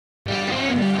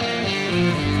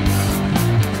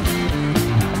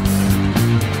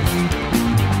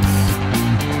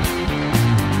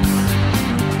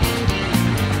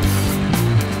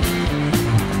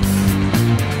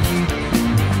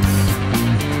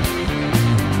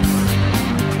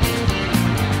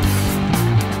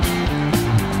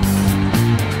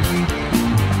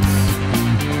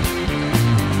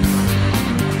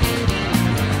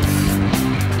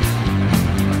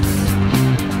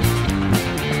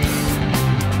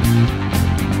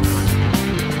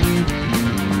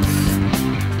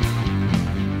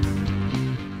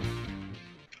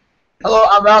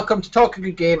and welcome to Talk a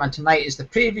Good Game, and tonight is the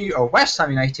preview of West Ham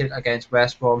United against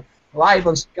West Brom, live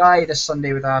on Sky this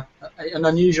Sunday with an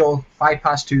unusual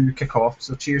 2:05 kick-off,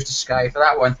 so cheers to Sky for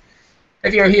that one.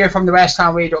 If you're here from the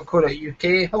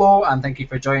westhamway.co.uk, hello and thank you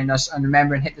for joining us, and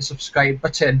remember and hit the subscribe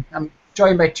button. I'm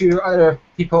joined by two other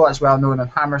people as well known on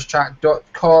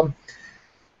hammerschat.com.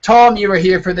 Tom, you were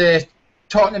here for the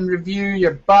Tottenham review,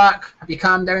 you're back. Have you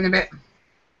calmed down a bit?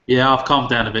 Yeah, I've calmed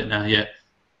down a bit now, yeah.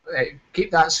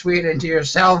 Keep that swearing to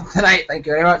yourself tonight, thank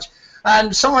you very much.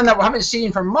 And someone that we haven't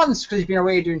seen for months because he's been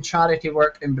away doing charity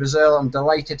work in Brazil, I'm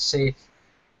delighted to say,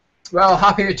 well,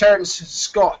 happy returns,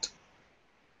 Scott.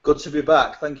 Good to be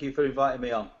back, thank you for inviting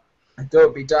me on.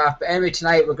 Don't be daft, but anyway,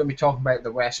 tonight we're going to be talking about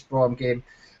the West Brom game.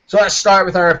 So let's start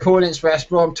with our opponents, West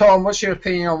Brom. Tom, what's your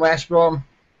opinion on West Brom?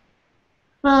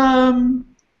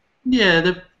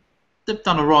 Yeah, they've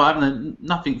done alright, haven't they?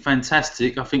 Nothing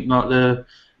fantastic. I think like the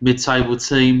mid-table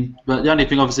team, but the only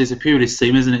thing obviously is a Pulis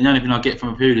team, isn't it? The only thing I get from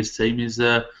a Pulis team is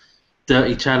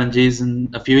dirty challenges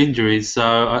and a few injuries. So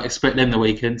I expect them the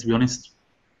weekend, to be honest.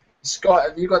 Scott,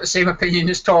 have you got the same opinion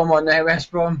as Tom on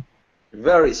West Brom?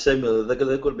 Very similar. They're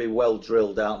going to be well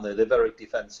drilled, aren't they? They're very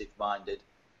defensive-minded,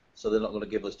 so they're not going to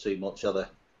give us too much, are they?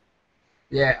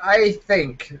 Yeah, I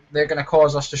think they're going to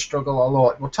cause us to struggle a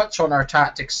lot. We'll touch on our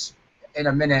tactics in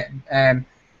a minute.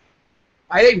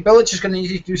 I think Bilic is going to need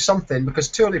to do something because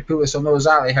Tony Pulis will know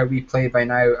exactly how we play by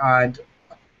now. And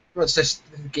what's this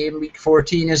game, week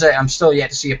 14, is it? I'm still yet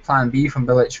to see a plan B from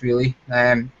Bilic, really.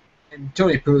 And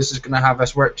Tony Pulis is going to have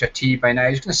us work to a T by now.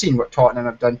 He's going to see what Tottenham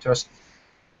have done to us.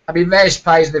 I'd be very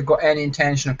surprised if they've got any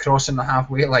intention of crossing the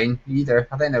halfway line either.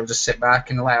 I think they'll just sit back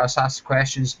and let us ask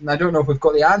questions. And I don't know if we've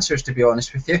got the answers, to be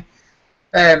honest with you.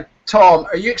 Tom,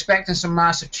 are you expecting some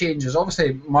massive changes?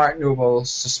 Obviously, Mark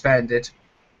Noble's suspended.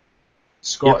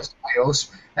 Scott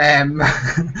Styles.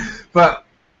 But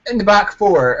in the back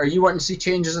four, are you wanting to see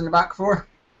changes in the back four?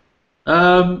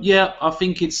 Yeah, I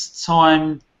think it's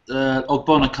time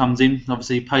Ogbonna comes in.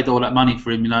 Obviously, he paid all that money for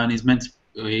him, and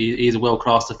he's a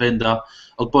world-class defender.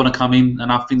 Ogbonna come in,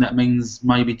 and I think that means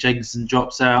maybe Jenkinson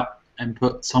drops out and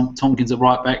put Tompkins at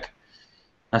right back.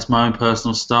 That's my own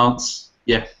personal stance.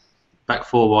 Yeah, back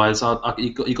four-wise,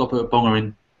 you got to put a Bonga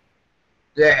in.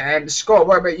 Yeah, Scott,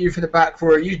 what about you for the back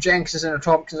four? Are you Jenkinson or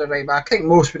Tompkins at right back? I think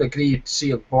most would agree to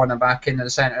see Ogbonna back in at the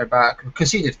centre back. We've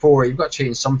conceded 4, you've got to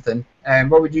change something.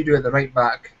 What would you do at the right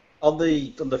back? On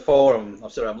the forum, I'm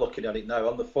sorry, I'm looking at it now.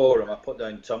 On the forum, I put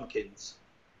down Tompkins,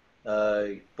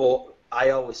 but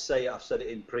I always say, I've said it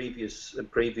in previous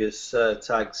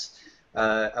tags,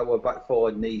 our back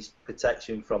four needs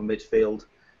protection from midfield.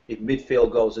 If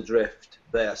midfield goes adrift,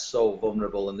 they are so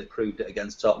vulnerable, and they proved it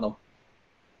against Tottenham.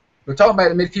 We're talking about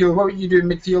the midfield. What would you do in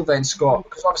midfield then, Scott?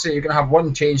 Because obviously you're going to have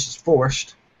one change that's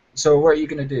forced. So what are you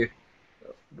going to do?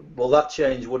 Well, that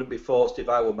change wouldn't be forced if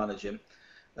I were managing,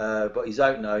 but he's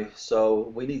out now.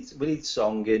 So we need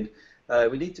Song in.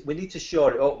 We need to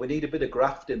shore it up. We need a bit of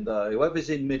grafting there. Whoever's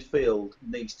in midfield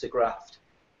needs to graft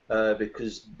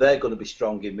because they're going to be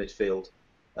strong in midfield.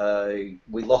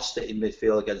 We lost it in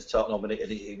midfield against Tottenham, and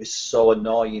it was so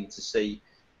annoying to see.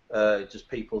 Just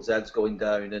people's heads going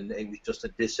down, and it was just a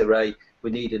disarray.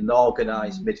 We need an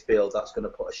organised midfield that's going to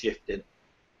put a shift in.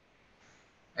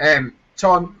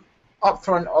 Tom, up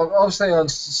front, obviously on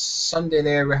Sunday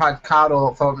there we had Carroll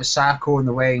up front with Sacco in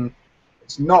the wing.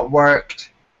 It's not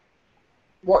worked.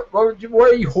 What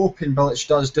are you hoping Bilic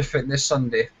does different this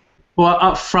Sunday? Well,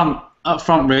 up front,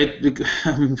 Red.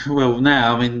 Well,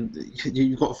 now I mean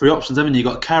you've got 3 options, haven't you?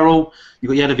 You've got Carroll,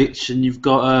 you've got Jedovic, and you've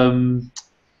got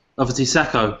obviously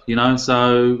Sacco,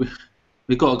 so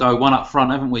we've got to go 1 up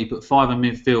front, haven't we? Put 5 in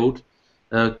midfield,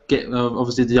 get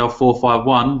obviously the old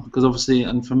 4-5-1, because obviously,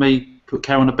 and for me, put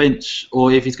Carroll on the bench,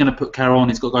 or if he's going to put Carroll on,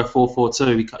 he's got to go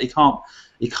 4-4-2.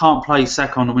 He can't play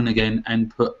Sacco on the wing again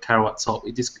and put Carroll up top.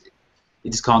 He just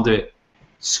can't do it.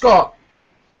 Scott,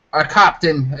 our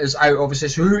captain is out, obviously,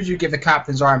 so who would you give the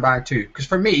captain's armband to? Because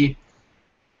for me,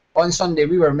 on Sunday,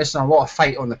 we were missing a lot of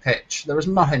fight on the pitch. There was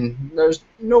nothing.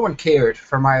 No one cared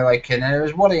for my liking, and it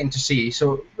was worrying to see.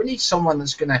 So we need someone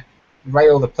that's going to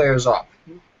rile the players up.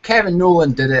 Kevin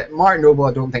Nolan did it. Mark Noble,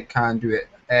 I don't think, can do it.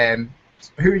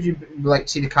 Who would you like to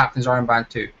see the captain's armband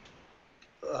to?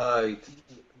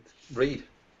 Reid.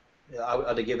 Yeah,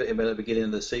 I'd have given it him at the beginning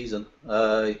of the season.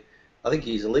 I think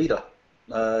he's a leader.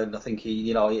 And I think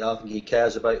he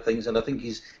cares about things, and I think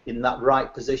he's in that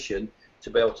right position to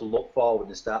be able to look forward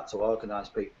and start to organise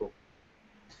people.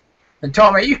 And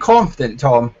Tom, are you confident,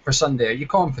 Tom, for Sunday? Are you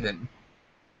confident?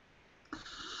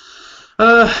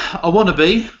 I want to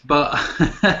be, but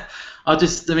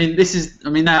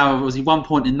now was he 1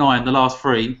 point in 9 the last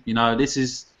 3. This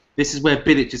is this is where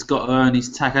Bilic has got to earn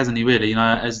his tack, hasn't he? Really,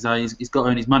 as he's got to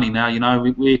earn his money now.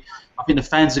 I think the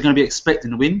fans are going to be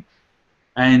expecting a win,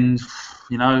 and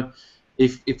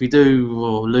if we do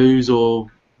or lose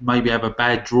or maybe have a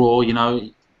bad draw,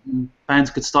 fans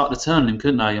could start to turn him,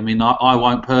 couldn't they? I mean, I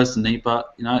won't personally,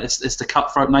 but it's the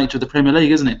cutthroat nature of the Premier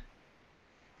League, isn't it?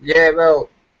 Yeah, well,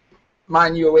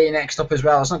 Man U away next up as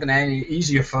well. It's not going to be any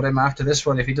easier for him after this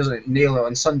one if he doesn't nail it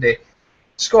on Sunday.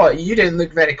 Scott, you didn't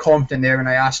look very confident there when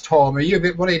I asked Tom. Are you a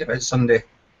bit worried about Sunday?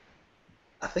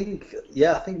 I think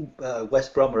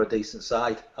West Brom are a decent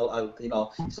side.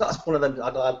 It's not one of them. I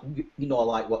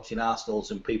like watching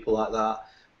Arsenal's and people like that.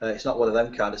 It's not one of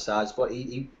them kind of sides. But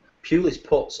he Pulis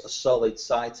puts a solid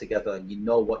side together, and you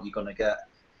know what you're going to get.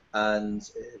 And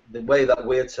the way that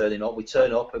we're turning up, we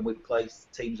turn up and we play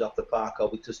teams off the park, or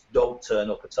we just don't turn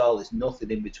up at all. There's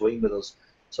nothing in between with us.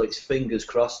 So it's fingers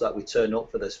crossed that we turn up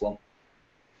for this one.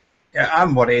 Yeah,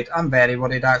 I'm worried. I'm very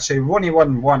worried, actually. We've only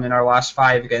won one in our last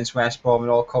 5 against West Brom in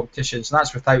all competitions, and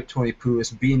that's without Tony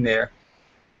Pulis being there.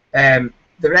 The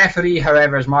referee,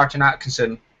 however, is Martin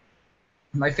Atkinson.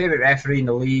 My favourite referee in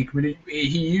the league.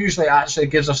 He usually actually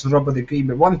gives us the rub of the green,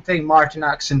 but one thing Martin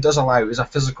Atkinson does allow is a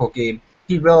physical game.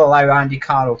 He will allow Andy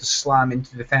Carroll to slam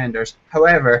into defenders.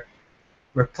 However,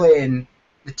 we're playing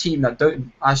the team that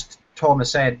don't, as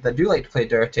Thomas said, that do like to play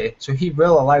dirty, so he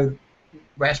will allow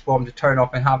West Brom to turn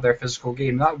up and have their physical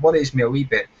game. That worries me a wee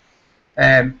bit.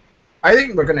 I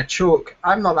think we're going to choke.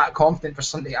 I'm not that confident for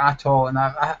Sunday at all, and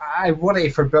I worry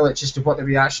for Bilic as to what the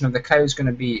reaction of the crowd is going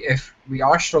to be if we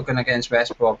are struggling against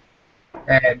West Brom.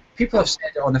 People have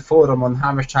said it on the forum on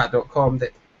hammerchat.com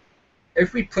that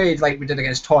if we played like we did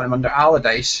against Tottenham under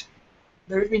Allardyce,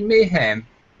 there would have been mayhem.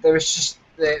 There was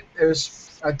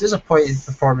a disappointing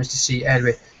performance to see.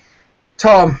 Anyway,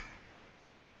 Tom,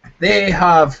 they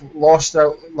have lost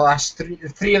their last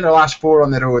three of their last 4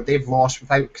 on the road. They've lost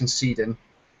without conceding.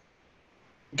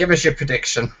 Give us your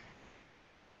prediction.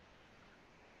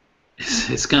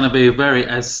 It's going to be a very,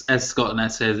 as Scott and Nat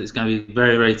says, it's going to be a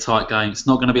very, very tight game. It's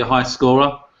not going to be a high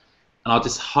scorer, and I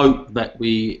just hope that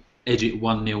we edge it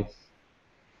 1-0.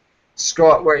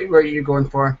 Scott, where are you going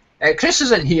for? Chris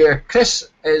isn't here. Chris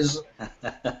is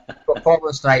got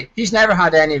Paul's right. He's never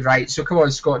had any right, so come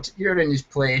on, Scott. You're in his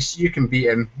place. You can beat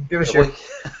him. Give us your...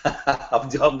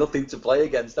 I've nothing to play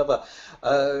against, have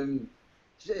I?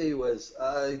 Gee whiz.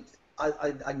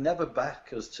 I never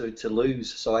back us to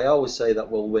lose, so I always say that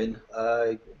we'll win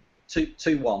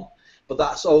 2-1. But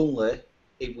that's only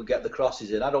if we get the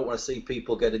crosses in. I don't want to see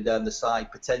people getting down the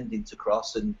side pretending to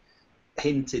cross and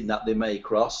hinting that they may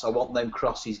cross. I want them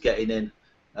crosses getting in,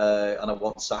 and I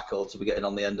want Sacco to be getting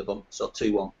on the end of them. So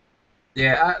 2-1.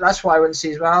 Yeah, that's what I would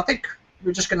see as well. I think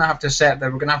we're just going to have to accept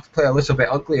that we're going to have to play a little bit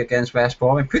ugly against West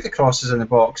Brom and put the crosses in the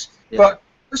box. Yeah. But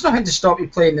there's nothing to stop you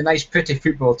playing the nice, pretty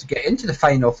football to get into the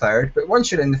final third. But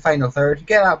once you're in the final third,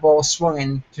 get that ball swung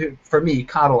in to, for me,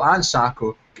 Carroll and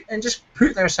Sacco, and just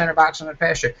put their centre-backs under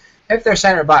pressure. If their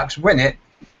centre-backs win it,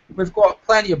 we've got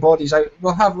plenty of bodies out.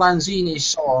 We'll have Lanzini's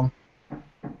Song,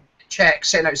 Czech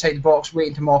sitting outside the box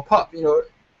waiting to mop up.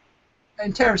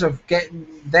 In terms of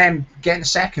getting a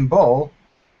second ball,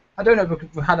 I don't know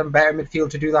if we've had a better midfield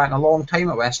to do that in a long time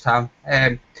at West Ham.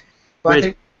 But I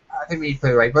think we need to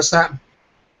play right. What's that?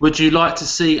 Would you like to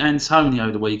see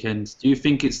Antonio the weekend? Do you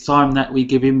think it's time that we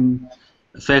give him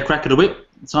a fair crack at the whip?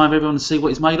 Time for everyone to see what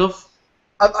he's made of?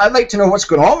 I'd like to know what's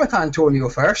going on with Antonio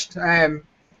first.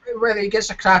 Whether he gets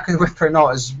a crack of the whip or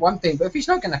not is one thing, but if he's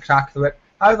not going to crack the whip,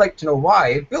 I would like to know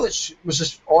why. Bilic was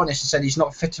just honest and said he's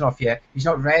not fit enough yet. He's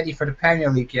not ready for the Premier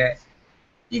League yet.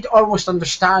 You'd almost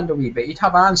understand a wee bit. You'd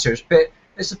have answers, but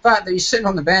it's the fact that he's sitting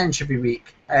on the bench every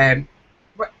week. Ryan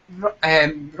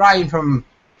from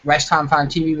West Ham Fan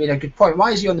TV made a good point.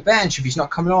 Why is he on the bench if he's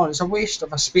not coming on? It's a waste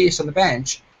of a space on the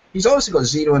bench. He's also got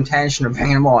zero intention of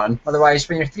bringing him on. Otherwise,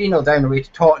 when you're 3-0 down away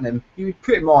to Tottenham, you would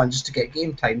put him on just to get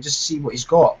game time, just to see what he's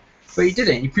got. But he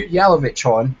didn't. He put Jalovic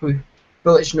on, who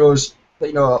Bilic knows,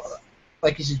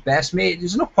 like he's his best mate.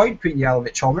 There's no point putting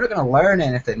Jalovic on. We're not going to learn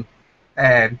anything.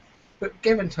 But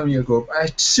give Antonio a go. I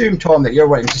assume, Tom, that you're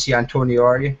wanting to see Antonio,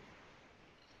 are you?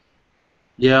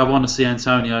 Yeah, I want to see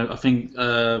Antonio. I think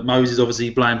Moses obviously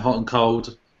playing hot and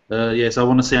cold. Yes, I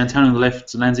want to see Antonio on the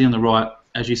left, Lanzi on the right.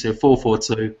 As you said,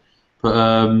 4-4-2.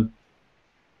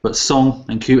 But Song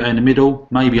and Kute in the middle,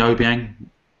 maybe Obiang.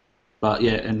 But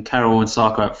yeah, and Carroll and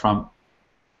Saka up front.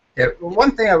 Yeah, well,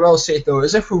 one thing I will say though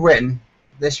is if we win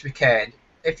this weekend,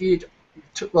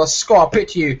 Scott, I'll put it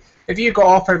to you, if you got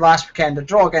offered last weekend a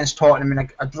draw against Tottenham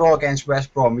and a draw against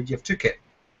West Brom, would you have took it?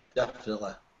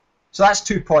 Definitely. So that's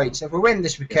 2 points. If we win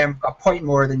this weekend, we've got a point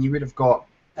more than you would have got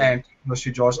those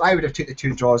 2 draws. I would have took the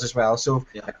 2 draws as well. So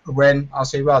Yeah. if we win, I'll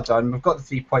say well done. We've got the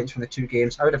 3 points from the 2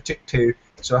 games. I would have took 2,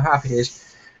 so happy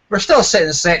days. We're still sitting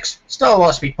in 6. Still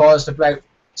lots to be positive about.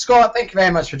 Scott, thank you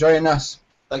very much for joining us.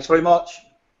 Thanks very much.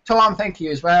 Tom, thank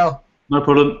you as well. No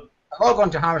problem. Log on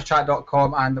to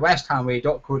hammerschat.com and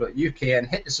thewesthamway.co.uk and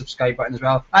hit the subscribe button as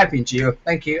well. I've been Gio.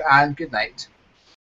 Thank you and good night.